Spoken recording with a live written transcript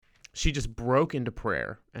she just broke into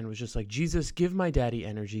prayer and was just like, Jesus, give my daddy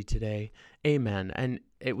energy today. Amen. And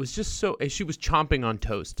it was just so, she was chomping on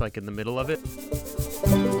toast, like in the middle of it.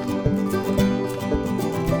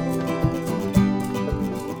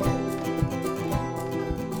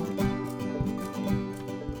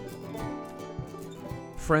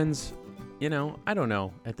 Friends, I don't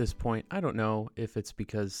know at this point. I don't know if it's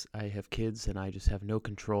because I have kids and I just have no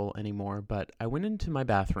control anymore, but I went into my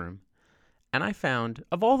bathroom and I found,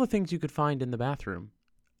 of all the things you could find in the bathroom,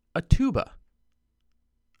 a tuba.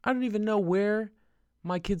 I don't even know where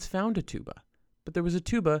my kids found a tuba, but there was a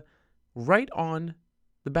tuba right on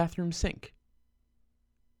the bathroom sink.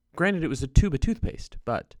 Granted, it was a tube of toothpaste,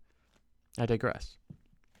 but I digress.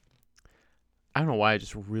 I don't know why I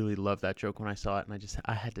just really loved that joke when I saw it, and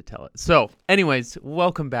I had to tell it. So, anyways,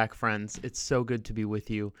 welcome back, friends. It's so good to be with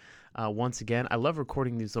you once again. I love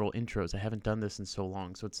recording these little intros. I haven't done this in so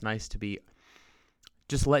long, so it's nice to be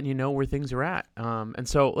just letting you know where things are at. And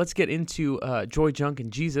so let's get into Joy, Junk,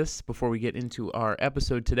 and Jesus before we get into our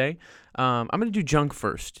episode today. I'm going to do junk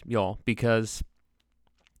first, y'all, because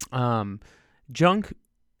junk,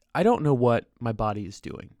 I don't know what my body is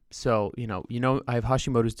doing. So, I have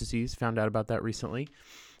Hashimoto's disease, found out about that recently,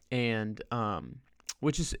 and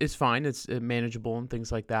which is fine. It's manageable and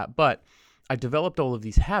things like that. But I developed all of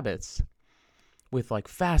these habits with like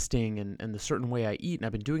fasting and the certain way I eat. And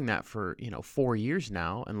I've been doing that for, 4 years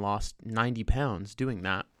now and lost 90 pounds doing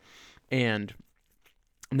that. And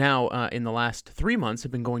now in the last 3 months,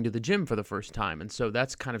 I've been going to the gym for the first time. And so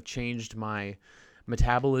that's kind of changed my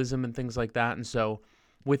metabolism and things like that. And so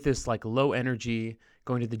with this like low energy,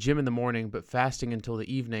 going to the gym in the morning, but fasting until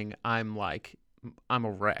the evening, I'm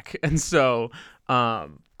a wreck. And so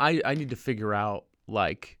I need to figure out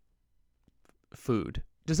like food.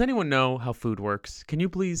 Does anyone know how food works? Can you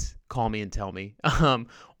please call me and tell me?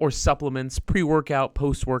 Or supplements, pre-workout,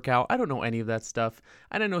 post-workout. I don't know any of that stuff.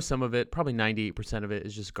 And I know some of it, probably 98% of it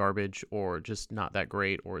is just garbage or just not that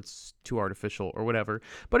great or it's too artificial or whatever.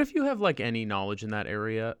 But if you have like any knowledge in that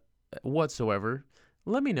area whatsoever,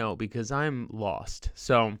 let me know because I'm lost.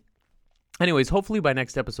 So anyways, hopefully by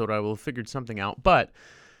next episode I will have figured something out. But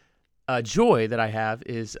joy that I have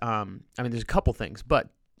is, there's a couple things, but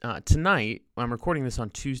tonight, I'm recording this on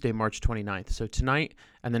Tuesday, March 29th. So tonight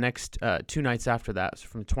and the next 2 nights after that, so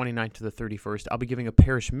from the 29th to the 31st, I'll be giving a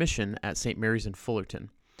parish mission at St. Mary's in Fullerton.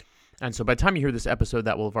 And so by the time you hear this episode,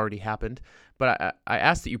 that will have already happened. But I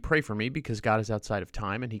ask that you pray for me because God is outside of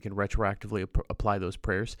time and he can retroactively apply those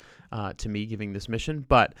prayers to me giving this mission.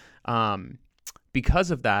 But because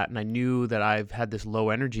of that, and I knew that I've had this low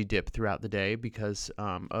energy dip throughout the day because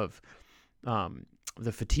of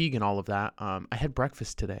the fatigue and all of that, I had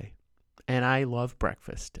breakfast today. And I love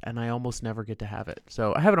breakfast, and I almost never get to have it.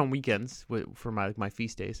 So I have it on weekends for my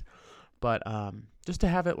feast days. But just to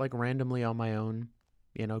have it like randomly on my own,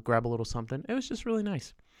 grab a little something. It was just really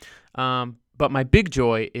nice. But my big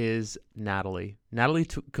joy is Natalie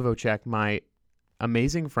Kovacek, my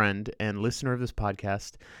amazing friend and listener of this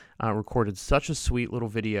podcast, recorded such a sweet little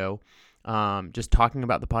video just talking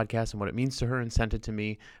about the podcast and what it means to her and sent it to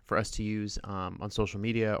me for us to use on social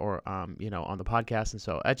media or, on the podcast. And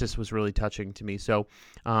so that just was really touching to me. So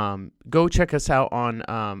go check us out on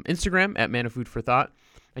Instagram at Man of Food for Thought,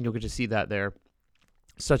 and you'll get to see that there.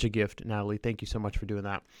 Such a gift, Natalie. Thank you so much for doing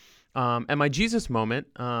that. And my Jesus moment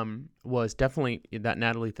was definitely that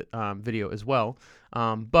Natalie video as well.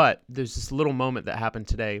 But there's this little moment that happened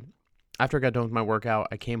today. After I got done with my workout,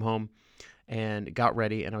 I came home and got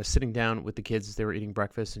ready, and I was sitting down with the kids as they were eating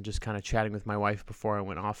breakfast and just kind of chatting with my wife before I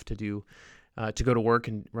went off to go to work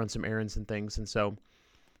and run some errands and things. And so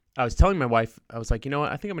I was telling my wife, I was like, you know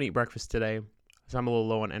what? I think I'm going to eat breakfast today because I'm a little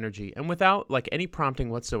low on energy. And without like any prompting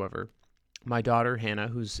whatsoever, my daughter, Hannah,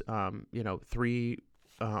 who's, 3,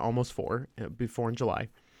 almost 4, before in July,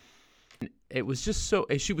 it was just so,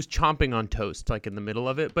 she was chomping on toast, like in the middle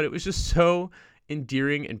of it, but it was just so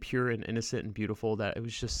endearing and pure and innocent and beautiful that it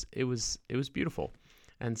was just, it was beautiful.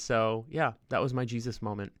 And so, yeah, that was my Jesus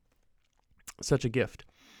moment. Such a gift.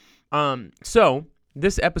 So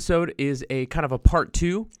this episode is a kind of a part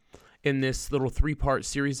 2 in this little 3-part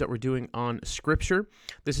series that we're doing on Scripture.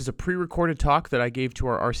 This is a pre-recorded talk that I gave to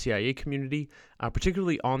our RCIA community,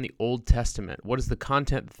 particularly on the Old Testament. What is the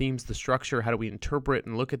content, the themes, the structure? How do we interpret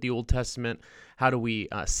and look at the Old Testament? How do we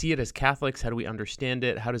see it as Catholics? How do we understand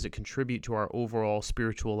it? How does it contribute to our overall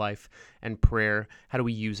spiritual life and prayer? How do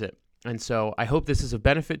we use it? And so I hope this is of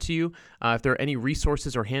benefit to you. If there are any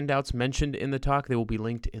resources or handouts mentioned in the talk, they will be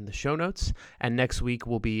linked in the show notes. And next week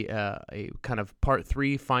will be a kind of part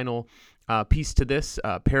 3 final piece to this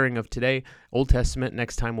pairing of today, Old Testament.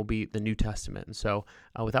 Next time will be the New Testament. And so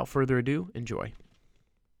without further ado, enjoy.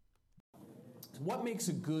 What makes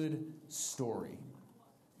a good story?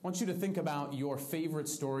 I want you to think about your favorite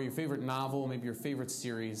story, your favorite novel, maybe your favorite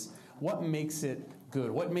series. What makes it good?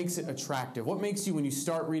 What makes it attractive? What makes you, when you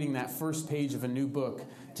start reading that first page of a new book,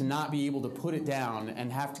 to not be able to put it down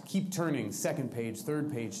and have to keep turning second page,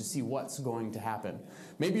 third page to see what's going to happen?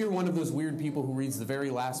 Maybe you're one of those weird people who reads the very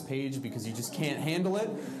last page because you just can't handle it.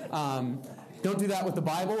 Don't do that with the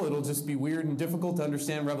Bible. It'll just be weird and difficult to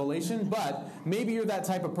understand Revelation. But maybe you're that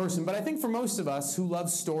type of person. But I think for most of us who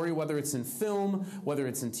love story, whether it's in film, whether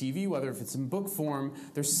it's in TV, whether if it's in book form,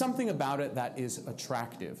 there's something about it that is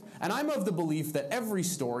attractive. And I'm of the belief that every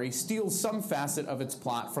story steals some facet of its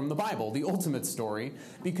plot from the Bible, the ultimate story,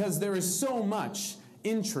 because there is so much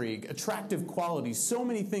intrigue, attractive qualities, so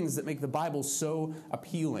many things that make the Bible so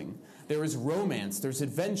appealing. There is romance, there's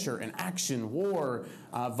adventure and action, war,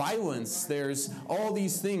 violence, there's all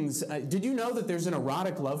these things. Did you know that there's an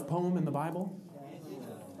erotic love poem in the Bible?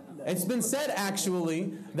 It's been said,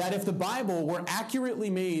 actually, that if the Bible were accurately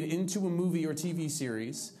made into a movie or TV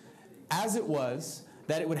series, as it was,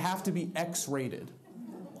 that it would have to be X-rated.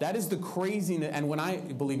 That is the craziness. And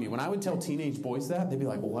believe me, when I would tell teenage boys that, they'd be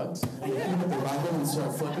like, what? You open up the Bible and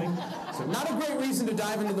start flipping? So not a great reason to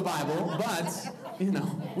dive into the Bible, but,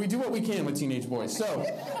 we do what we can with teenage boys. So,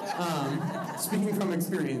 speaking from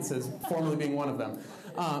experiences, formerly being one of them.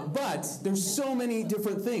 But there's so many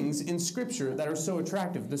different things in Scripture that are so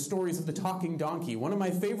attractive. The stories of the talking donkey. One of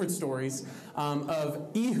my favorite stories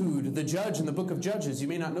of Ehud, the judge in the book of Judges. You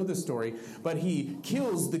may not know this story, but he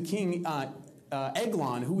kills the king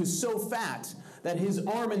Eglon, who is so fat that his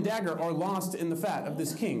arm and dagger are lost in the fat of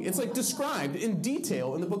this king. It's like described in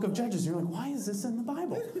detail in the book of Judges. You're like, why is this in the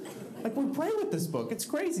Bible? Like, we pray with this book. It's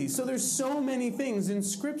crazy. So there's so many things in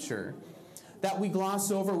Scripture that we gloss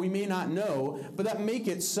over, we may not know, but that make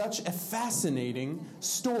it such a fascinating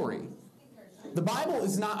story. The Bible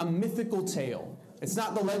is not a mythical tale. It's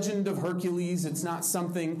not the legend of Hercules. It's not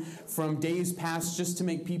something from days past just to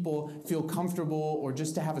make people feel comfortable or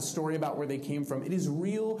just to have a story about where they came from. It is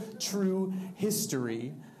real, true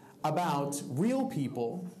history about real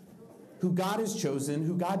people who God has chosen,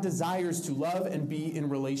 who God desires to love and be in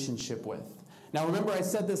relationship with. Now, remember, I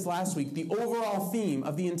said this last week. The overall theme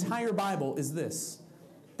of the entire Bible is this,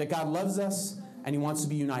 that God loves us and he wants to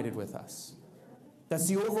be united with us. That's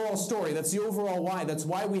the overall story. That's the overall why. That's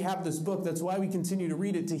why we have this book. That's why we continue to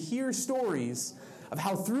read it, to hear stories of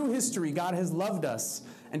how through history God has loved us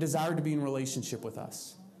and desired to be in relationship with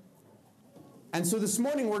us. And so this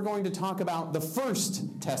morning we're going to talk about the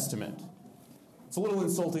First Testament. It's a little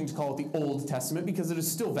insulting to call it the Old Testament because it is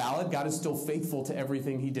still valid. God is still faithful to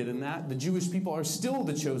everything he did in that. The Jewish people are still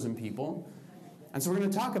the chosen people. And so we're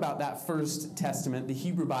going to talk about that First Testament, the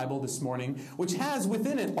Hebrew Bible, this morning, which has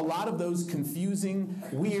within it a lot of those confusing,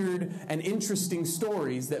 weird, and interesting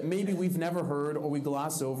stories that maybe we've never heard or we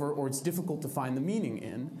gloss over or it's difficult to find the meaning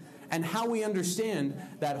in, and how we understand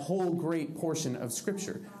that whole great portion of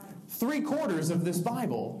Scripture. 3/4 of this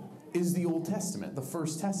Bible is the Old Testament, the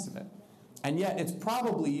First Testament. And yet it's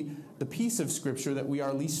probably the piece of Scripture that we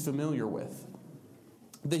are least familiar with.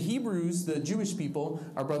 The Hebrews, the Jewish people,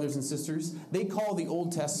 our brothers and sisters, they call the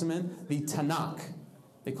Old Testament the Tanakh.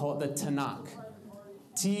 They call it the Tanakh.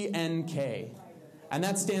 T-N-K. And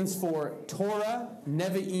that stands for Torah,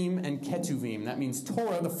 Nevi'im, and Ketuvim. That means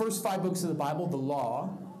Torah, the first 5 books of the Bible, the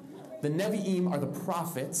law. The Nevi'im are the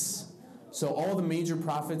prophets. So all the major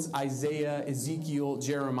prophets, Isaiah, Ezekiel,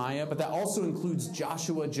 Jeremiah. But that also includes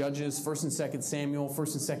Joshua, Judges, 1st and 2nd Samuel,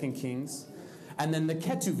 1st and 2nd Kings. And then the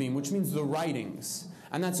Ketuvim, which means the writings.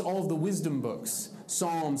 And that's all of the wisdom books,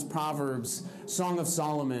 Psalms, Proverbs, Song of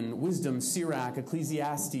Solomon, Wisdom, Sirach,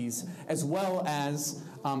 Ecclesiastes, as well as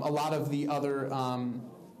a lot of the other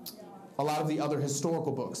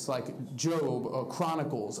historical books like Job,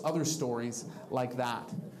 Chronicles, other stories like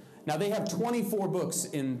that. Now, they have 24 books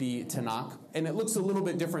in the Tanakh, and it looks a little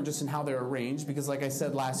bit different just in how they're arranged, because like I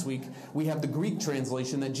said last week, we have the Greek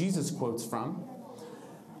translation that Jesus quotes from.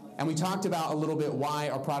 And we talked about a little bit why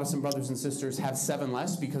our Protestant brothers and sisters have 7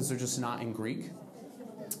 less, because they're just not in Greek.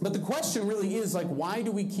 But the question really is, why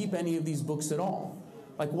do we keep any of these books at all?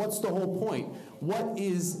 What's the whole point? What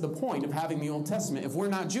is the point of having the Old Testament if we're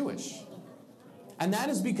not Jewish? And that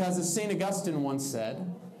is because, as St. Augustine once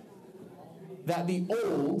said, that the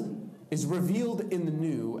old is revealed in the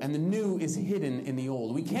new, and the new is hidden in the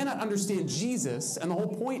old. We cannot understand Jesus and the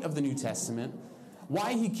whole point of the New Testament,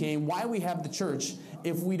 why he came, why we have the church,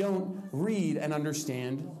 if we don't read and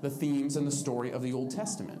understand the themes and the story of the Old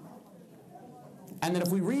Testament. And that if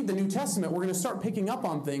we read the New Testament, we're going to start picking up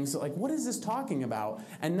on things like, what is this talking about?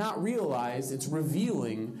 And not realize it's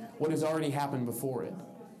revealing what has already happened before it.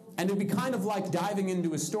 And it'd be kind of like diving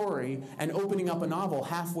into a story and opening up a novel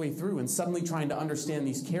halfway through and suddenly trying to understand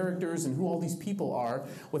these characters and who all these people are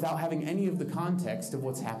without having any of the context of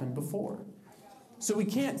what's happened before. So we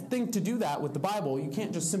can't think to do that with the Bible. You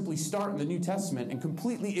can't just simply start in the New Testament and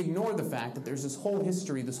completely ignore the fact that there's this whole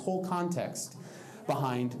history, this whole context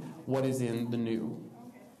behind what is in the New.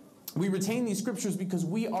 We retain these scriptures because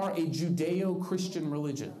we are a Judeo-Christian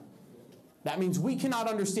religion. That means we cannot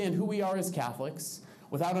understand who we are as Catholics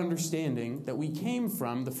without understanding that we came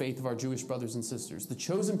from the faith of our Jewish brothers and sisters, the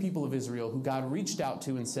chosen people of Israel who God reached out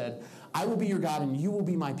to and said, I will be your God and you will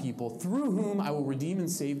be my people, through whom I will redeem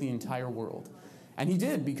and save the entire world. And he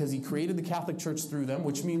did, because he created the Catholic Church through them,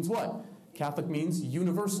 which means what? Catholic means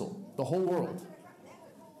universal, the whole world.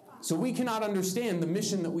 So we cannot understand the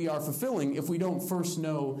mission that we are fulfilling if we don't first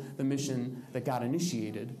know the mission that God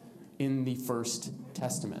initiated in the First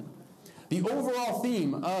Testament. The overall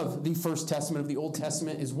theme of the First Testament, of the Old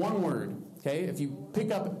Testament, is one word. Okay? If you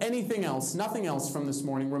pick up anything else, nothing else from this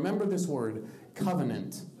morning, remember this word,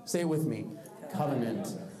 covenant. Say it with me, covenant.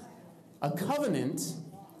 A covenant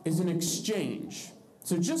is an exchange.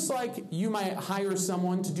 So just like you might hire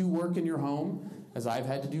someone to do work in your home, as I've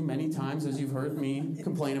had to do many times, as you've heard me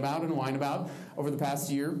complain about and whine about over the past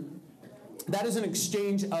year, that is an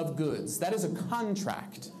exchange of goods. That is a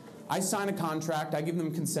contract. I sign a contract, I give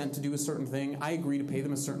them consent to do a certain thing, I agree to pay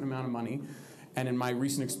them a certain amount of money, and in my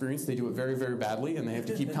recent experience, they do it very, very badly, and they have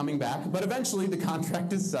to keep coming back, but eventually the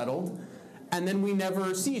contract is settled, and then we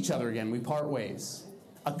never see each other again, we part ways.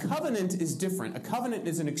 A covenant is different. A covenant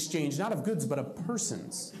is an exchange, not of goods, but of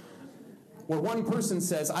persons, where one person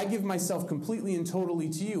says, I give myself completely and totally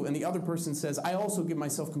to you, and the other person says, I also give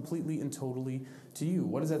myself completely and totally to you.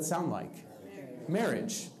 What does that sound like?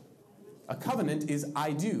 Marriage. A covenant is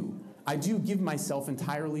I do. I do give myself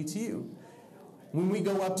entirely to you. When we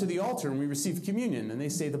go up to the altar and we receive communion and they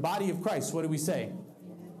say the body of Christ, what do we say?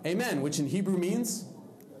 Amen, which in Hebrew means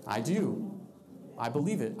I do. I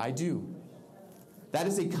believe it. I do. That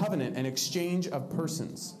is a covenant, an exchange of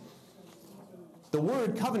persons. The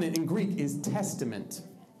word covenant in Greek is testament.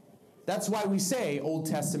 That's why we say Old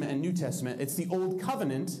Testament and New Testament. It's the Old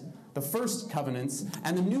Covenant, the first covenants,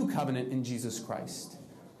 and the New Covenant in Jesus Christ.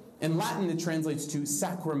 In Latin, it translates to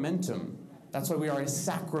sacramentum. That's why we are a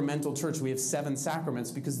sacramental church. We have 7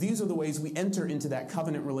 sacraments, because these are the ways we enter into that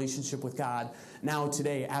covenant relationship with God now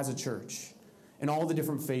today as a church in all the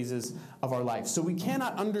different phases of our life. So we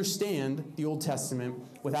cannot understand the Old Testament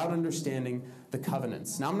without understanding the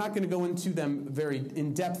covenants. Now, I'm not going to go into them very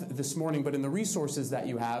in depth this morning, but in the resources that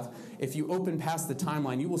you have, if you open past the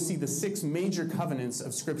timeline, you will see the 6 major covenants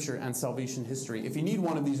of Scripture and salvation history. If you need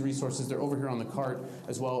one of these resources, they're over here on the cart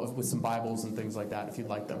as well, with some Bibles and things like that if you'd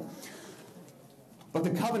like them. But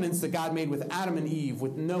the covenants that God made with Adam and Eve,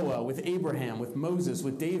 with Noah, with Abraham, with Moses,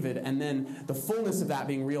 with David, and then the fullness of that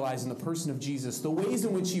being realized in the person of Jesus, the ways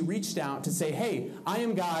in which he reached out to say, hey, I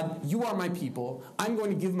am God, you are my people, I'm going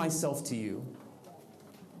to give myself to you.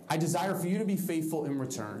 I desire for you to be faithful in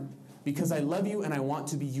return because I love you and I want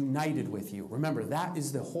to be united with you. Remember, that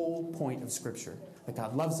is the whole point of Scripture, that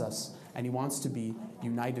God loves us and he wants to be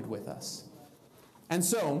united with us. And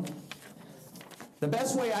so, the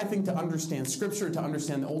best way, I think, to understand Scripture, to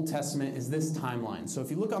understand the Old Testament, is this timeline. So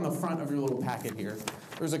if you look on the front of your little packet here,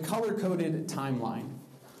 there's a color-coded timeline.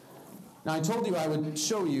 Now, I told you I would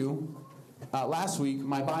show you last week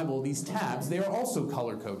my Bible, these tabs. They are also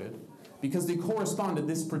color-coded because they correspond to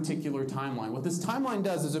this particular timeline. What this timeline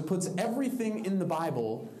does is it puts everything in the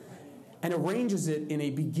Bible and arranges it in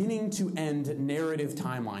a beginning-to-end narrative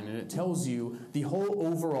timeline, and it tells you the whole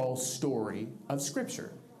overall story of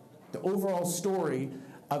Scripture. The overall story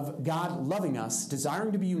of God loving us,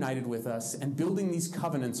 desiring to be united with us, and building these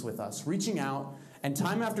covenants with us, reaching out, and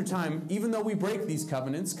time after time, even though we break these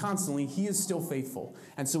covenants constantly, he is still faithful.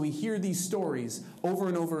 And so we hear these stories over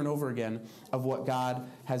and over and over again of what God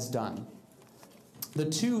has done. The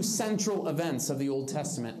 2 central events of the Old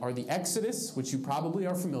Testament are the Exodus, which you probably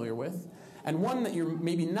are familiar with, and one that you're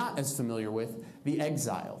maybe not as familiar with, the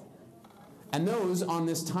exile. And those on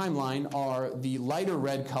this timeline are the lighter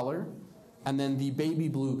red color and then the baby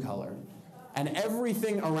blue color. And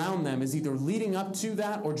everything around them is either leading up to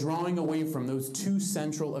that or drawing away from those 2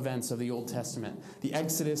 central events of the Old Testament, the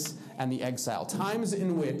Exodus and the exile. Times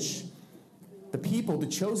in which the people, the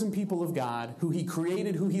chosen people of God, who he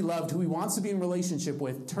created, who he loved, who he wants to be in relationship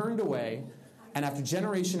with, turned away. And after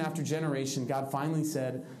generation, God finally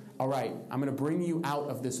said, all right, I'm going to bring you out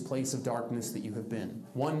of this place of darkness that you have been.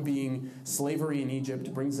 One being slavery in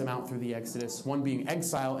Egypt, brings them out through the Exodus. One being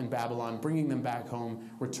exile in Babylon, bringing them back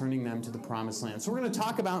home, returning them to the promised land. So we're going to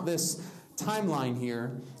talk about this timeline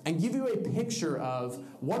here and give you a picture of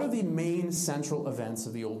what are the main central events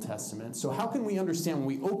of the Old Testament. So how can we understand when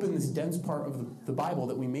we open this dense part of the Bible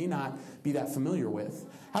that we may not be that familiar with,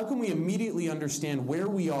 how can we immediately understand where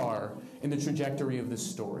we are in the trajectory of this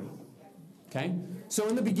story? Okay? So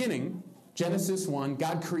in the beginning, Genesis 1,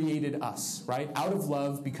 God created us, right? Out of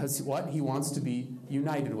love, because what? He wants to be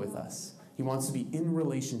united with us. He wants to be in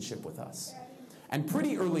relationship with us. And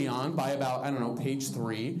pretty early on, by about, page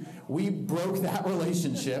 3, we broke that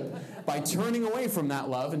relationship by turning away from that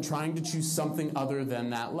love and trying to choose something other than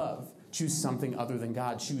that love. Choose something other than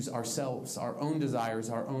God. Choose ourselves, our own desires,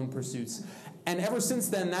 our own pursuits. And ever since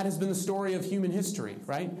then, that has been the story of human history,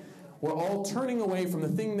 right? We're all turning away from the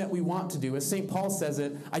thing that we want to do. As St. Paul says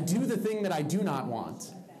it, I do the thing that I do not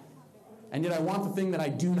want. And yet I want the thing that I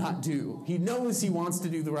do not do. He knows he wants to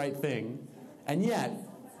do the right thing. And yet,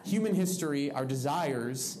 human history, our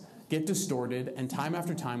desires get distorted, and time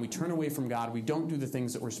after time we turn away from God. We don't do the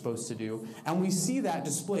things that we're supposed to do. And we see that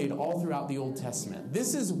displayed all throughout the Old Testament.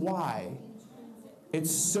 This is why it's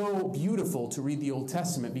so beautiful to read the Old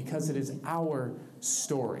Testament, because it is our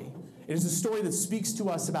story. It is a story that speaks to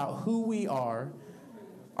us about who we are,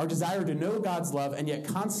 our desire to know God's love, and yet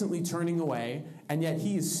constantly turning away, and yet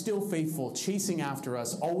he is still faithful, chasing after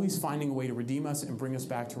us, always finding a way to redeem us and bring us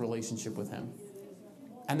back to relationship with him.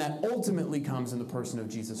 And that ultimately comes in the person of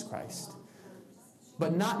Jesus Christ.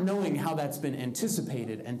 But not knowing how that's been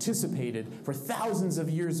anticipated for thousands of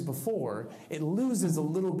years before, it loses a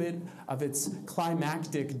little bit of its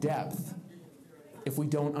climactic depth if we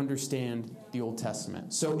don't understand the Old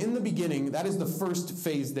Testament. So in the beginning, that is the first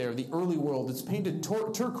phase there, the early world. It's painted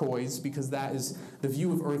turquoise because that is the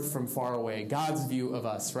view of earth from far away, God's view of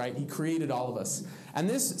us, right? He created all of us. And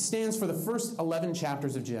this stands for the first 11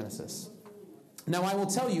 chapters of Genesis. Now, I will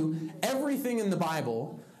tell you, everything in the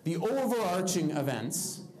Bible, the overarching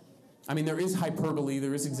events, there is hyperbole,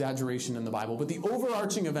 there is exaggeration in the Bible, but the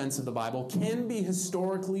overarching events of the Bible can be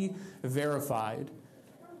historically verified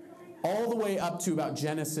all the way up to about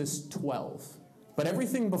Genesis 12. But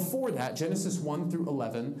everything before that, Genesis 1 through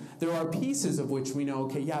 11, there are pieces of which we know,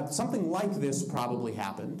 something like this probably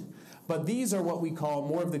happened. But these are what we call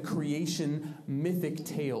more of the creation mythic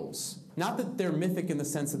tales. Not that they're mythic in the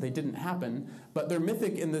sense that they didn't happen, but they're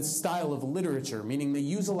mythic in the style of literature, meaning they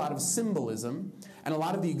use a lot of symbolism and a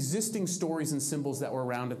lot of the existing stories and symbols that were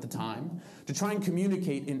around at the time to try and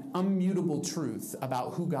communicate an immutable truth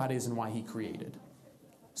about who God is and why he created.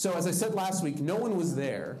 So as I said last week, no one was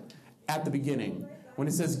there at the beginning when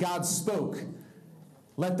it says God spoke,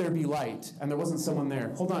 let there be light, and there wasn't someone there.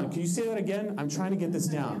 Hold on, can you say that again? I'm trying to get this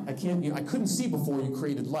down. I couldn't see before you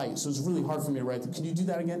created light, so it's really hard for me to write. Can you do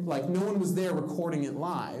that again? No one was there recording it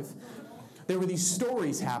live. There were these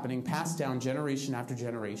stories happening, passed down generation after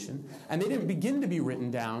generation, and they didn't begin to be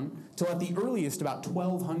written down till at the earliest about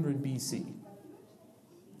 1200 BC.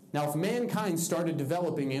 Now, if mankind started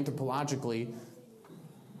developing anthropologically,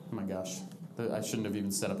 oh my gosh, I shouldn't have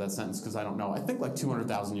even set up that sentence because I don't know. I think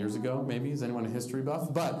 200,000 years ago, maybe. Is anyone a history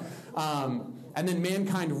buff? But, and then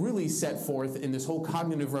mankind really set forth in this whole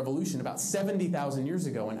cognitive revolution about 70,000 years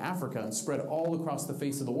ago in Africa and spread all across the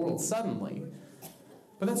face of the world suddenly.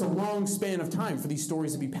 But that's a long span of time for these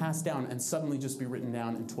stories to be passed down and suddenly just be written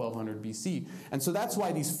down in 1200 BC. And so that's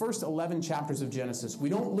why these first 11 chapters of Genesis, we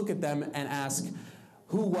don't look at them and ask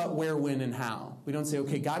who, what, where, when, and how. We don't say,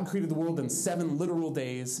 okay, God created the world in 7 literal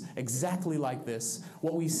days, exactly like this.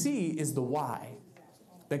 What we see is the why.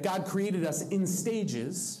 That God created us in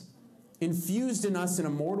stages, infused in us an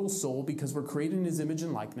immortal soul because we're created in his image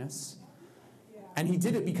and likeness. And he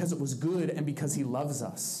did it because it was good and because he loves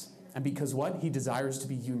us. And because what? He desires to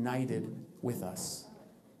be united with us.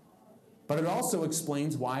 But it also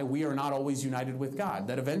explains why we are not always united with God.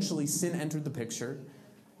 That eventually sin entered the picture.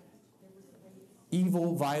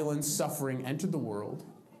 Evil, violence, suffering entered the world.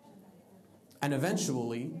 And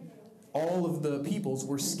eventually, all of the peoples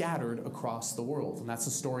were scattered across the world. And that's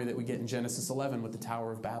the story that we get in Genesis 11 with the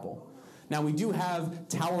Tower of Babel. Now, we do have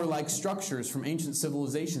tower-like structures from ancient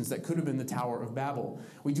civilizations that could have been the Tower of Babel.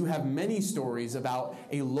 We do have many stories about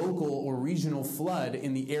a local or regional flood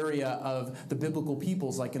in the area of the biblical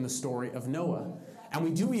peoples, like in the story of Noah. And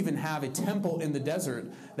we do even have a temple in the desert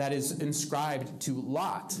that is inscribed to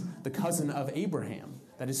Lot, the cousin of Abraham,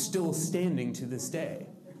 that is still standing to this day.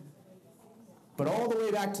 But all the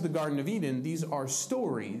way back to the Garden of Eden, these are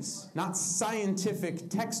stories, not scientific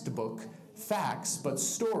textbook facts, but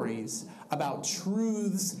stories about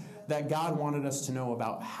truths that God wanted us to know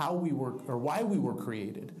about how we were, or why we were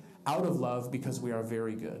created, out of love because we are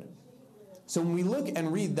very good. So when we look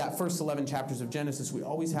and read that first 11 chapters of Genesis, we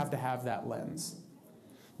always have to have that lens.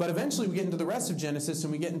 But eventually we get into the rest of Genesis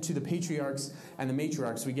and we get into the patriarchs and the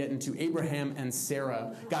matriarchs. We get into Abraham and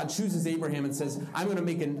Sarah. God chooses Abraham and says, I'm going to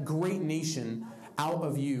make a great nation out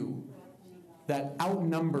of you that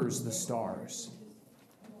outnumbers the stars.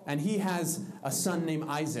 And he has a son named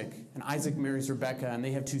Isaac, and Isaac marries Rebekah, and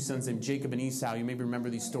they have two sons named Jacob and Esau. You maybe remember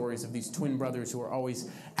these stories of these twin brothers who are always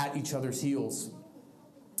at each other's heels.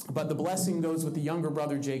 But the blessing goes with the younger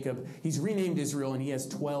brother Jacob. He's renamed Israel, and he has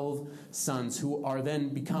 12 sons who are then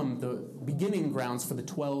become the beginning grounds for the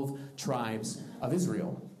 12 tribes of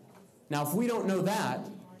Israel. Now, if we don't know that,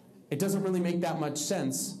 it doesn't really make that much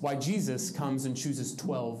sense why Jesus comes and chooses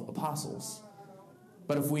 12 apostles.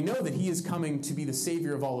 But if we know that he is coming to be the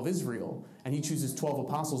Savior of all of Israel, and he chooses 12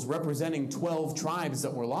 apostles representing 12 tribes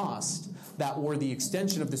that were lost, that were the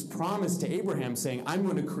extension of this promise to Abraham saying, I'm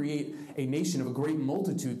going to create a nation of a great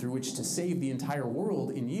multitude through which to save the entire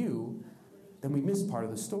world in you, then we miss part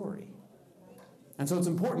of the story. And so it's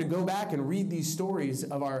important to go back and read these stories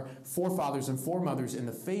of our forefathers and foremothers in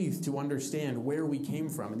the faith to understand where we came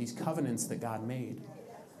from and these covenants that God made.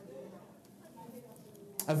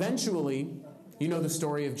 Eventually, you know the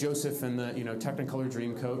story of Joseph and the Technicolor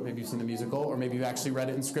Dreamcoat. Maybe you've seen the musical, or maybe you've actually read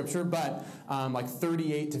it in Scripture. But like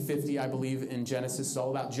 38 to 50, I believe, in Genesis, is all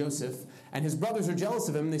about Joseph. And his brothers are jealous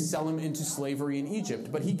of him, and they sell him into slavery in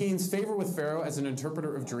Egypt. But he gains favor with Pharaoh as an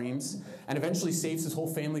interpreter of dreams, and eventually saves his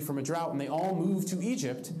whole family from a drought. And they all move to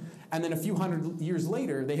Egypt. And then a few hundred years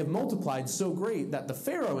later, they have multiplied so great that the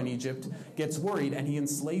Pharaoh in Egypt gets worried, and he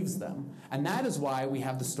enslaves them. And that is why we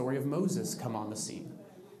have the story of Moses come on the scene.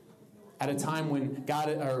 At a time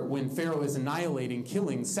when Pharaoh is annihilating,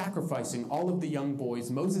 killing, sacrificing all of the young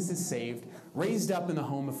boys, Moses is saved, raised up in the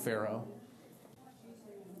home of Pharaoh.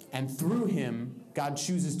 And through him, God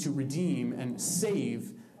chooses to redeem and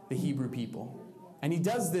save the Hebrew people. And he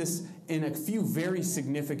does this in a few very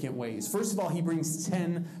significant ways. First of all, he brings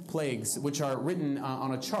 10 plagues, which are written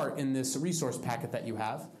on a chart in this resource packet that you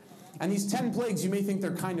have. And these 10 plagues, you may think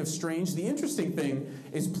they're kind of strange. The interesting thing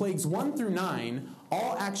is plagues 1 through 9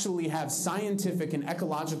 all actually have scientific and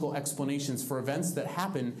ecological explanations for events that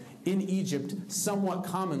happen in Egypt somewhat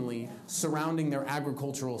commonly surrounding their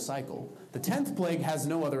agricultural cycle. The 10th plague has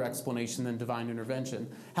no other explanation than divine intervention.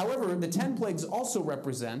 However, the 10 plagues also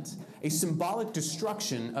represent a symbolic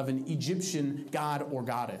destruction of an Egyptian god or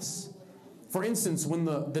goddess. For instance, when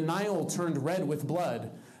the Nile turned red with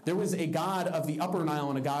blood, there was a god of the upper Nile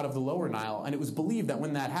and a god of the lower Nile, and it was believed that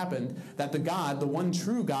when that happened, that the God, the one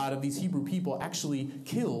true God of these Hebrew people, actually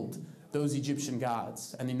killed those Egyptian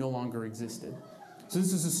gods, and they no longer existed. So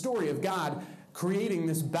this is a story of God creating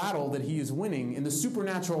this battle that he is winning in the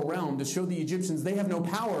supernatural realm to show the Egyptians they have no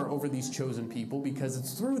power over these chosen people because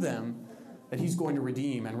it's through them that he's going to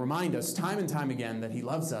redeem and remind us time and time again that he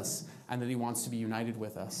loves us and that he wants to be united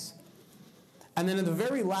with us. And then in the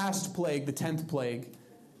very last plague, the 10th plague,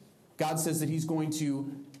 God says that he's going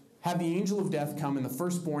to have the angel of death come and the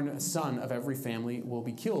firstborn son of every family will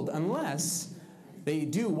be killed unless they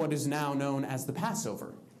do what is now known as the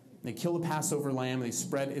Passover. They kill the Passover lamb, and they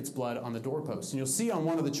spread its blood on the doorpost. And you'll see on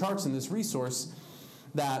one of the charts in this resource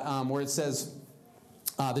that where it says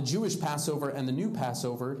the Jewish Passover and the new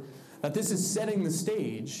Passover, that this is setting the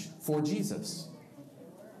stage for Jesus.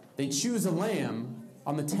 They choose a lamb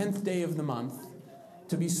on the 10th day of the month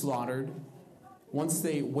to be slaughtered. Once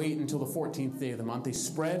they wait until the 14th day of the month, they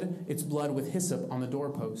spread its blood with hyssop on the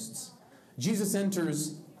doorposts. Jesus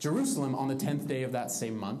enters Jerusalem on the 10th day of that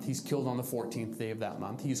same month. He's killed on the 14th day of that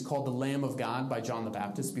month. He is called the Lamb of God by John the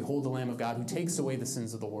Baptist. Behold the Lamb of God who takes away the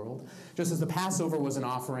sins of the world. Just as the Passover was an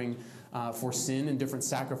offering for sin and different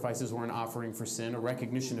sacrifices were an offering for sin, a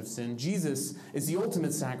recognition of sin, Jesus is the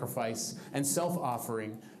ultimate sacrifice and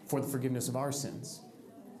self-offering for the forgiveness of our sins.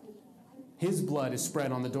 His blood is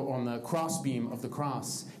spread on the crossbeam of the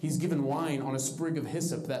cross. He's given wine on a sprig of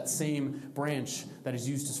hyssop, that same branch that is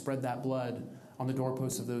used to spread that blood on the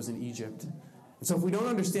doorposts of those in Egypt. And so if we don't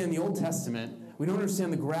understand the Old Testament, we don't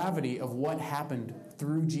understand the gravity of what happened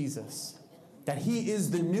through Jesus, that he is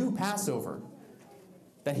the new Passover,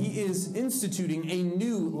 that he is instituting a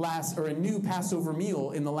new Passover meal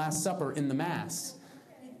in the Last Supper in the Mass.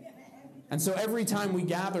 And so every time we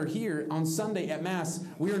gather here on Sunday at Mass,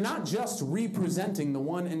 we are not just representing the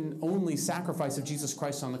one and only sacrifice of Jesus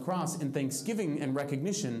Christ on the cross in thanksgiving and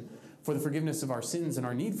recognition for the forgiveness of our sins and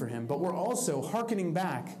our need for him, but we're also hearkening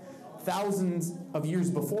back thousands of years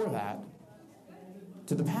before that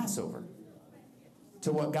to the Passover,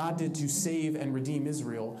 to what God did to save and redeem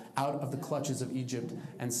Israel out of the clutches of Egypt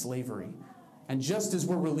and slavery. And just as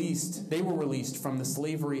they were released from the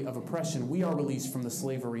slavery of oppression, we are released from the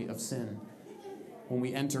slavery of sin when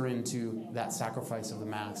we enter into that sacrifice of the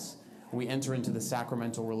Mass. We enter into the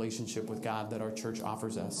sacramental relationship with God that our church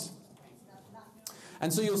offers us.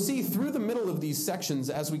 And so you'll see through the middle of these sections,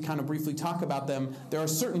 as we kind of briefly talk about them, there are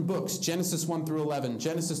certain books, Genesis 1 through 11,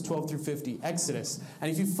 Genesis 12 through 50, Exodus. And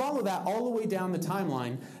if you follow that all the way down the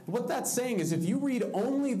timeline, what that's saying is if you read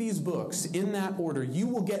only these books in that order, you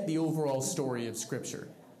will get the overall story of Scripture.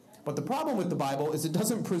 But the problem with the Bible is it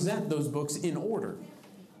doesn't present those books in order.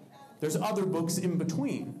 There's other books in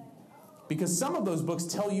between. Because some of those books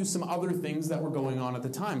tell you some other things that were going on at the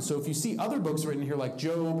time. So if you see other books written here like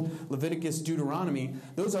Job, Leviticus, Deuteronomy,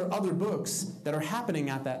 those are other books that are happening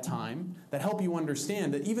at that time that help you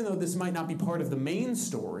understand that even though this might not be part of the main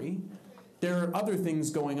story, there are other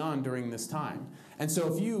things going on during this time. And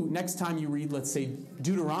so if you, next time you read, let's say,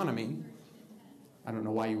 Deuteronomy, I don't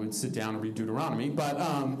know why you would sit down and read Deuteronomy, but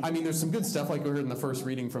there's some good stuff like we heard in the first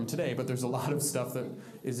reading from today, but there's a lot of stuff that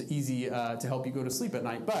is easy to help you go to sleep at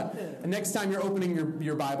night. But next time you're opening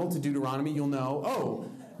your Bible to Deuteronomy, you'll know,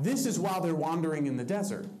 this is while they're wandering in the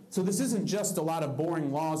desert. So this isn't just a lot of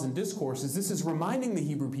boring laws and discourses. This is reminding the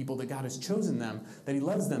Hebrew people that God has chosen them, that he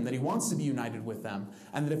loves them, that he wants to be united with them,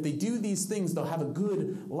 and that if they do these things, they'll have a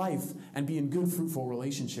good life and be in good, fruitful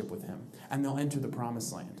relationship with him, and they'll enter the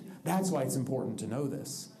promised land. That's why it's important to know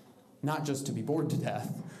this. Not just to be bored to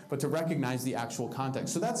death, but to recognize the actual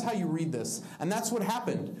context. So that's how you read this. And that's what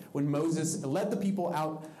happened when Moses led the people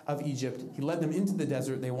out of Egypt. He led them into the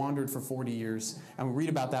desert. They wandered for 40 years. And we read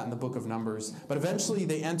about that in the book of Numbers. But eventually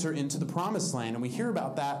they enter into the promised land. And we hear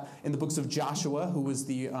about that in the books of Joshua, who was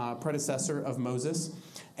the predecessor of Moses,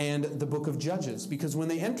 and the book of Judges. Because when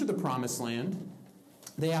they enter the promised land,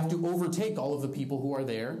 they have to overtake all of the people who are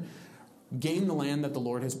there, gain the land that the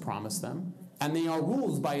Lord has promised them, and they are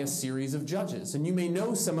ruled by a series of judges. And you may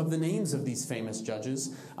know some of the names of these famous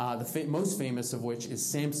judges, most famous of which is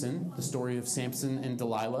Samson, the story of Samson and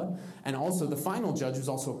Delilah, and also the final judge who's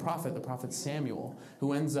also a prophet, the prophet Samuel,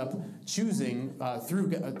 who ends up choosing,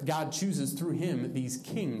 God chooses through him these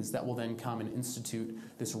kings that will then come and institute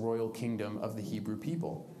this royal kingdom of the Hebrew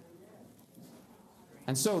people.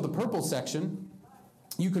 And so the purple section,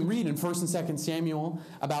 you can read in 1st and 2nd Samuel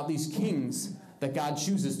about these kings that God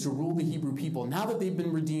chooses to rule the Hebrew people. Now that they've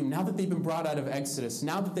been redeemed, now that they've been brought out of Exodus,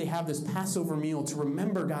 now that they have this Passover meal to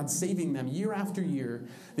remember God saving them year after year,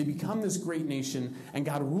 they become this great nation, and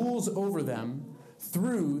God rules over them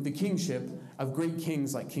through the kingship of great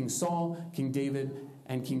kings like King Saul, King David,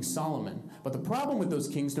 and King Solomon. But the problem with those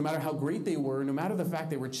kings, no matter how great they were, no matter the fact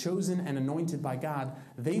they were chosen and anointed by God,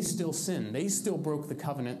 they still sinned. They still broke the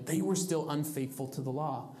covenant. They were still unfaithful to the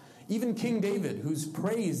law. Even King David, who's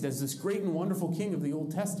praised as this great and wonderful king of the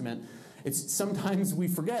Old Testament, sometimes we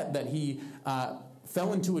forget that he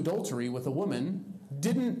fell into adultery with a woman,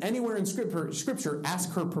 didn't anywhere in Scripture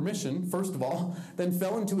ask her permission, first of all, then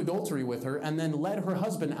fell into adultery with her, and then led her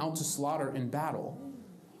husband out to slaughter in battle.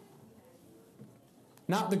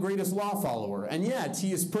 Not the greatest law follower, and yet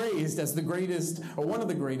he is praised as the greatest, or one of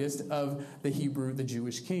the greatest, of the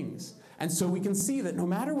Jewish kings. And so we can see that no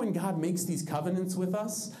matter when God makes these covenants with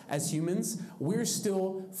us as humans, we're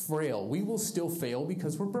still frail. We will still fail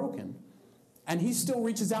because we're broken. And he still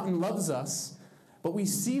reaches out and loves us, but we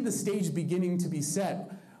see the stage beginning to be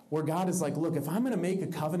set where God is like, look, if I'm going to make a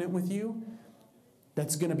covenant with you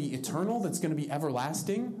that's going to be eternal, that's going to be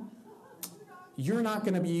everlasting, you're not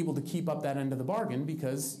going to be able to keep up that end of the bargain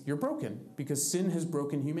because you're broken, because sin has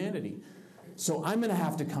broken humanity. So I'm going to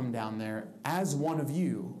have to come down there as one of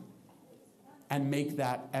you and make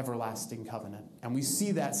that everlasting covenant. And we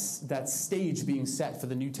see that stage being set for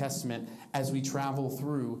the New Testament as we travel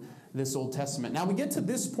through this Old Testament. Now we get to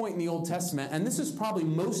this point in the Old Testament, and this is probably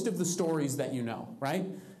most of the stories that you know, right?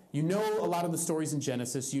 You know a lot of the stories in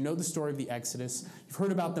Genesis. You know the story of the Exodus. You've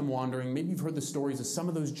heard about them wandering. Maybe you've heard the stories of some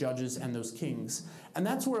of those judges and those kings. And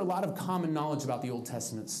that's where a lot of common knowledge about the Old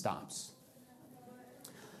Testament stops.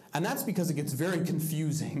 And that's because it gets very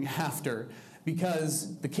confusing after,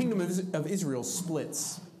 because the kingdom of Israel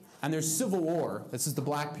splits. And there's civil war. This is the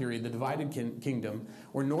Black period, the divided kingdom,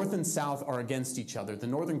 where north and south are against each other. The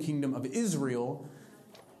northern kingdom of Israel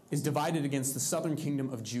is divided against the southern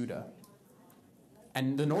kingdom of Judah.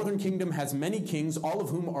 And the northern kingdom has many kings, all of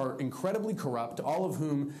whom are incredibly corrupt, all of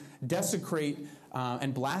whom desecrate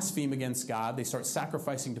and blaspheme against God. They start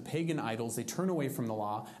sacrificing to pagan idols. They turn away from the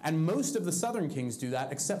law. And most of the southern kings do that,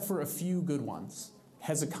 except for a few good ones.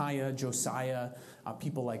 Hezekiah, Josiah,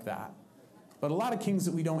 people like that. But a lot of kings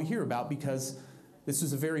that we don't hear about because this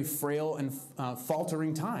was a very frail and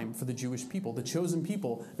faltering time for the Jewish people, the chosen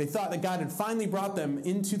people. They thought that God had finally brought them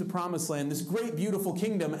into the promised land, this great, beautiful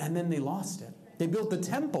kingdom, and then they lost it. They built the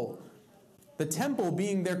temple The temple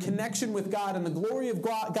being their connection with God, and the glory of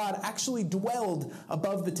God actually dwelled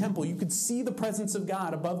above the temple. You could see the presence of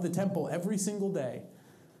God above the temple every single day.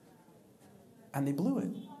 And they blew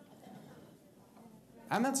it.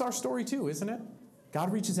 And that's our story too, isn't it?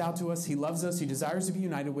 God reaches out to us. He loves us. He desires to be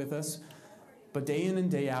united with us. But day in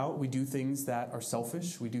and day out, we do things that are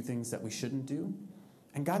selfish. We do things that we shouldn't do.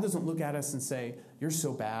 And God doesn't look at us and say, you're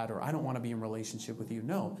so bad, or I don't want to be in relationship with you.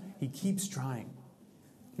 No, he keeps trying.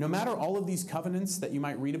 No matter all of these covenants that you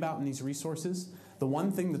might read about in these resources, the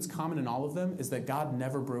one thing that's common in all of them is that God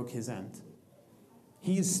never broke his end.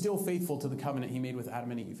 He is still faithful to the covenant he made with Adam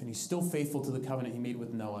and Eve, and he's still faithful to the covenant he made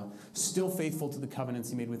with Noah, still faithful to the covenants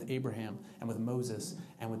he made with Abraham and with Moses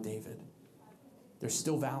and with David. They're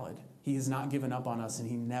still valid. He has not given up on us, and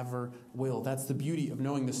he never will. That's the beauty of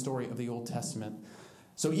knowing the story of the Old Testament.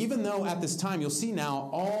 So even though at this time, you'll see now,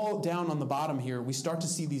 all down on the bottom here, we start to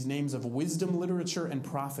see these names of wisdom literature and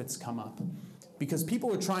prophets come up. Because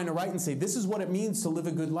people are trying to write and say, this is what it means to live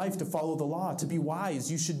a good life, to follow the law, to be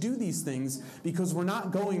wise. You should do these things because we're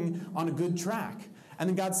not going on a good track. And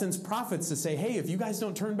then God sends prophets to say, hey, if you guys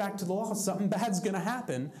don't turn back to the law, something bad's going to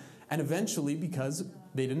happen. And eventually, because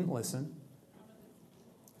they didn't listen,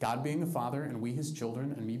 God being a father and we his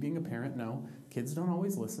children and me being a parent, no, kids don't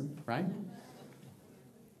always listen, right?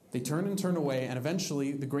 They turn and turn away, and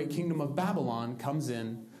eventually the great kingdom of Babylon comes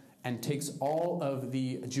in and takes all of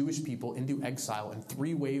the Jewish people into exile in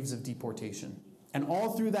 3 waves of deportation. And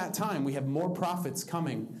all through that time, we have more prophets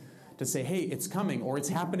coming to say, hey, it's coming, or it's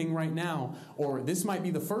happening right now, or this might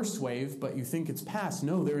be the first wave, but you think it's past.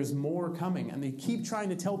 No, there is more coming. And they keep trying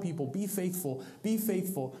to tell people, be faithful,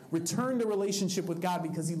 return to relationship with God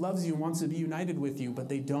because he loves you and wants to be united with you, but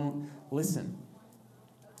they don't listen.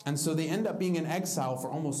 And so they end up being in exile for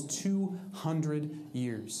almost 200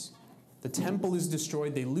 years. The temple is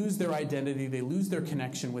destroyed. They lose their identity. They lose their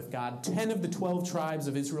connection with God. 10 of the 12 tribes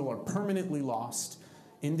of Israel are permanently lost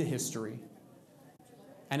into history.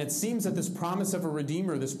 And it seems that this promise of a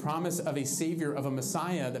Redeemer, this promise of a Savior, of a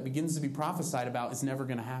Messiah that begins to be prophesied about is never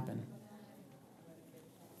going to happen.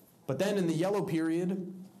 But then in the yellow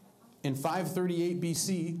period, in 538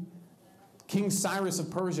 BC, King Cyrus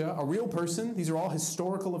of Persia, a real person, these are all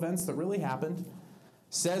historical events that really happened,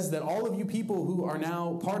 says that all of you people who are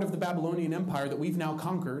now part of the Babylonian Empire that we've now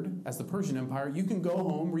conquered as the Persian Empire, you can go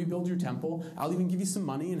home, rebuild your temple. I'll even give you some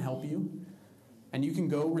money and help you. And you can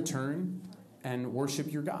go return and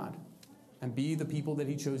worship your God and be the people that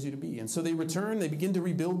he chose you to be. And so they return, they begin to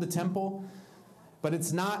rebuild the temple, but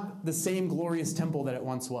it's not the same glorious temple that it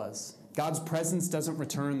once was. God's presence doesn't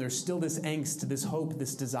return. There's still this angst, this hope,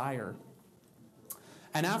 this desire.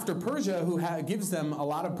 And after Persia, who gives them a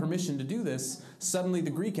lot of permission to do this, suddenly the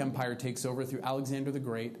Greek Empire takes over through Alexander the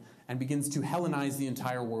Great and begins to Hellenize the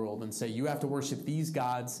entire world and say, you have to worship these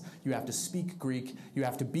gods, you have to speak Greek, you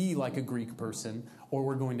have to be like a Greek person, or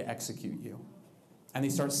we're going to execute you. And they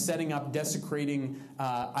start setting up desecrating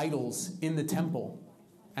idols in the temple.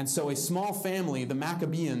 And so a small family, the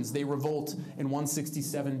Maccabees, they revolt in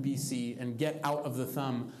 167 BC and get out of the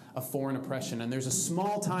thumb of foreign oppression. And there's a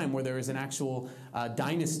small time where there is an actual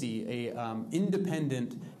dynasty, a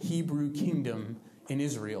independent Hebrew kingdom in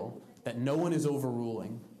Israel that no one is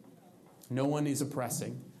overruling. No one is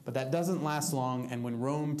oppressing. But that doesn't last long, and when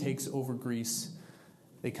Rome takes over Greece,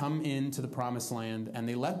 they come into the promised land, and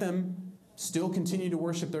they let them still continue to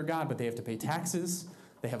worship their God, but they have to pay taxes.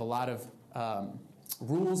 They have a lot of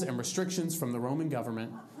rules and restrictions from the Roman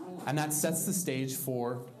government, and that sets the stage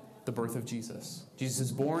for the birth of Jesus. Jesus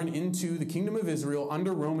is born into the kingdom of Israel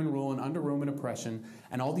under Roman rule and under Roman oppression,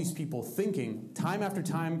 and all these people thinking time after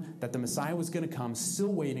time that the Messiah was going to come,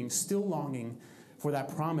 still waiting, still longing for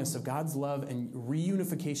that promise of God's love and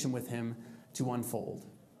reunification with him to unfold.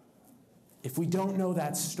 If we don't know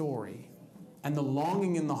that story and the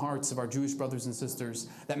longing in the hearts of our Jewish brothers and sisters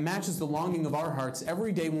that matches the longing of our hearts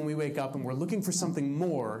every day when we wake up and we're looking for something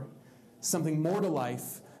more to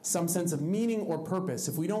life, some sense of meaning or purpose,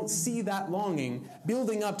 if we don't see that longing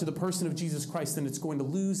building up to the person of Jesus Christ, then it's going to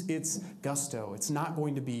lose its gusto. It's not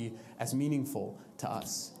going to be as meaningful to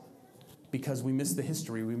us because we miss the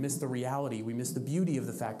history, we miss the reality, we miss the beauty of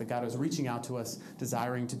the fact that God is reaching out to us,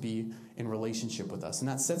 desiring to be in relationship with us. And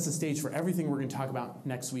that sets the stage for everything we're going to talk about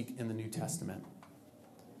next week in the New Testament.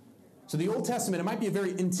 So the Old Testament, it might be a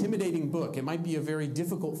very intimidating book. It might be a very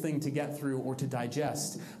difficult thing to get through or to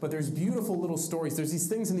digest. But there's beautiful little stories. There's these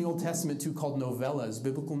things in the Old Testament, too, called novellas,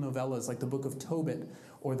 biblical novellas, like the book of Tobit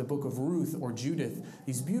or the book of Ruth or Judith.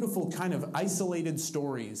 These beautiful kind of isolated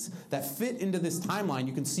stories that fit into this timeline.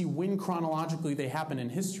 You can see when chronologically they happen in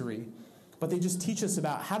history. But they just teach us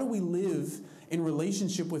about how do we live in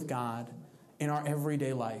relationship with God in our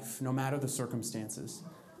everyday life, no matter the circumstances.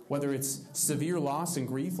 Whether it's severe loss and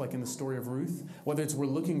grief, like in the story of Ruth, whether it's we're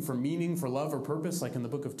looking for meaning, for love or purpose, like in the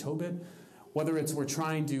book of Tobit, whether it's we're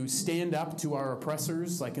trying to stand up to our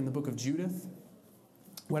oppressors, like in the book of Judith,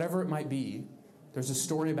 whatever it might be, there's a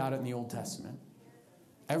story about it in the Old Testament.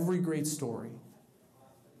 Every great story.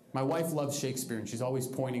 My wife loves Shakespeare, and she's always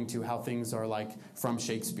pointing to how things are like from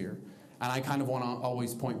Shakespeare. And I kind of want to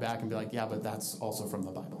always point back and be like, yeah, but that's also from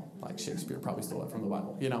the Bible. Like Shakespeare probably stole it from the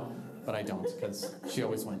Bible, But I don't, because she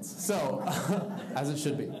always wins. So, as it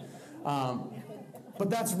should be. But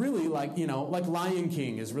that's really like Lion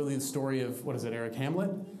King is really the story of, what is it, Eric,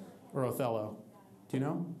 Hamlet or Othello? Do you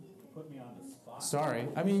know? Put me on the spot. Sorry.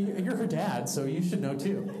 I mean, you're her dad, so you should know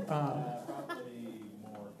too. Probably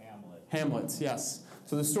more Hamlet. Hamlet, yes.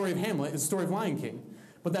 So the story of Hamlet is the story of Lion King.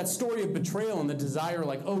 But that story of betrayal and the desire,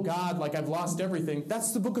 like, oh God, like I've lost everything,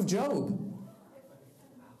 that's the book of Job.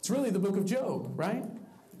 It's really the book of Job, right?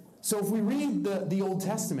 So if we read the Old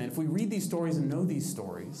Testament, if we read these stories and know these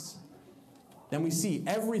stories, then we see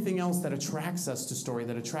everything else that attracts us to story,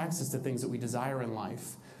 that attracts us to things that we desire in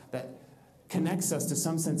life, that connects us to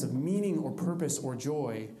some sense of meaning or purpose or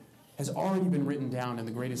joy, has already been written down in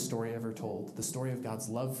the greatest story ever told, the story of God's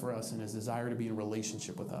love for us and his desire to be in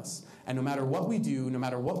relationship with us. And no matter what we do, no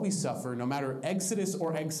matter what we suffer, no matter exodus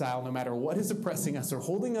or exile, no matter what is oppressing us or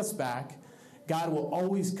holding us back, God will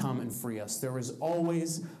always come and free us. There is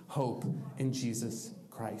always hope in Jesus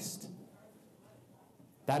Christ.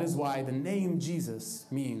 That is why the name Jesus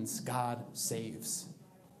means God saves.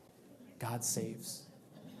 God saves.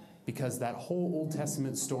 Because that whole Old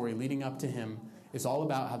Testament story leading up to him is all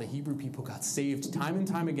about how the Hebrew people got saved time and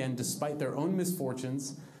time again despite their own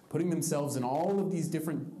misfortunes, putting themselves in all of these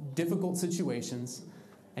different difficult situations,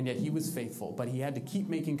 and yet he was faithful. But he had to keep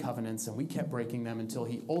making covenants, and we kept breaking them until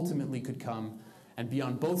he ultimately could come and be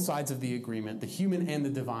on both sides of the agreement, the human and the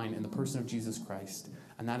divine, in the person of Jesus Christ.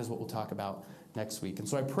 And that is what we'll talk about next week. And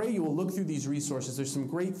so I pray you will look through these resources. There's some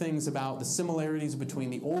great things about the similarities between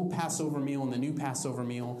the old Passover meal and the new Passover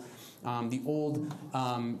meal, the old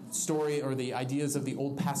story or the ideas of the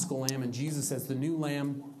old Paschal lamb and Jesus as the new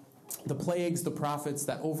lamb, the plagues, the prophets,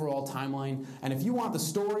 that overall timeline. And if you want the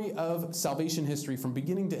story of salvation history from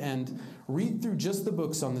beginning to end, read through just the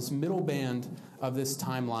books on this middle band of this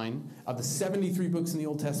timeline. Of the 73 books in the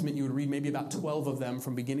Old Testament, you would read maybe about 12 of them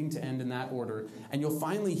from beginning to end in that order. And you'll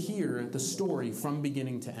finally hear the story from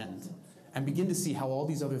beginning to end and begin to see how all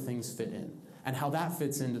these other things fit in and how that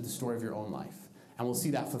fits into the story of your own life. And we'll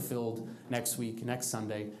see that fulfilled next week, next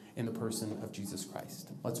Sunday, in the person of Jesus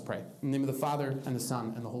Christ. Let's pray. In the name of the Father, and the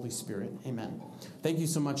Son, and the Holy Spirit. Amen. Thank you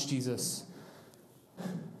so much, Jesus.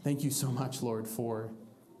 Thank you so much, Lord, for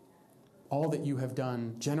all that you have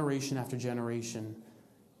done, generation after generation,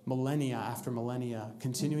 millennia after millennia,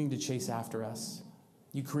 continuing to chase after us.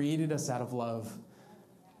 You created us out of love.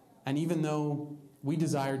 And even though we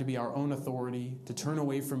desire to be our own authority, to turn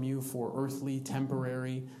away from you for earthly,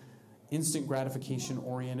 temporary, instant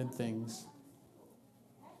gratification-oriented things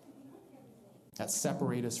that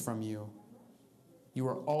separate us from you, you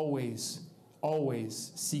are always,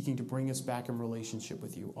 always seeking to bring us back in relationship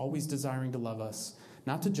with you, always desiring to love us,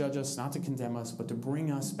 not to judge us, not to condemn us, but to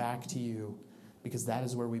bring us back to you, because that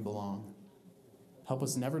is where we belong. Help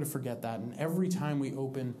us never to forget that, and every time we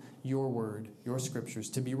open your word, your scriptures,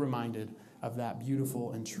 to be reminded of that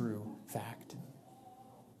beautiful and true fact.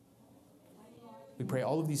 We pray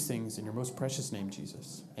all of these things in your most precious name,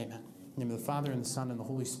 Jesus. Amen. In the name of the Father, and the Son, and the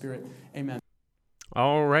Holy Spirit. Amen.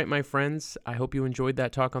 All right, my friends. I hope you enjoyed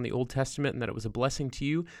that talk on the Old Testament and that it was a blessing to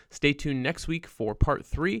you. Stay tuned next week for part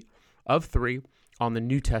 3 of 3 on the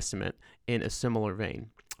New Testament in a similar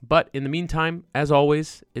vein. But in the meantime, as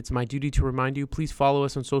always, it's my duty to remind you, please follow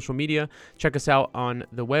us on social media. Check us out on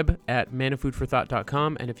the web at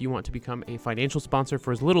manafoodforthought.com. And if you want to become a financial sponsor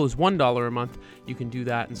for as little as $1 a month, you can do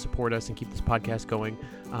that and support us and keep this podcast going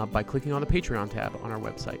by clicking on the Patreon tab on our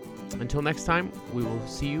website. Until next time, we will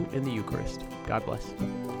see you in the Eucharist. God bless.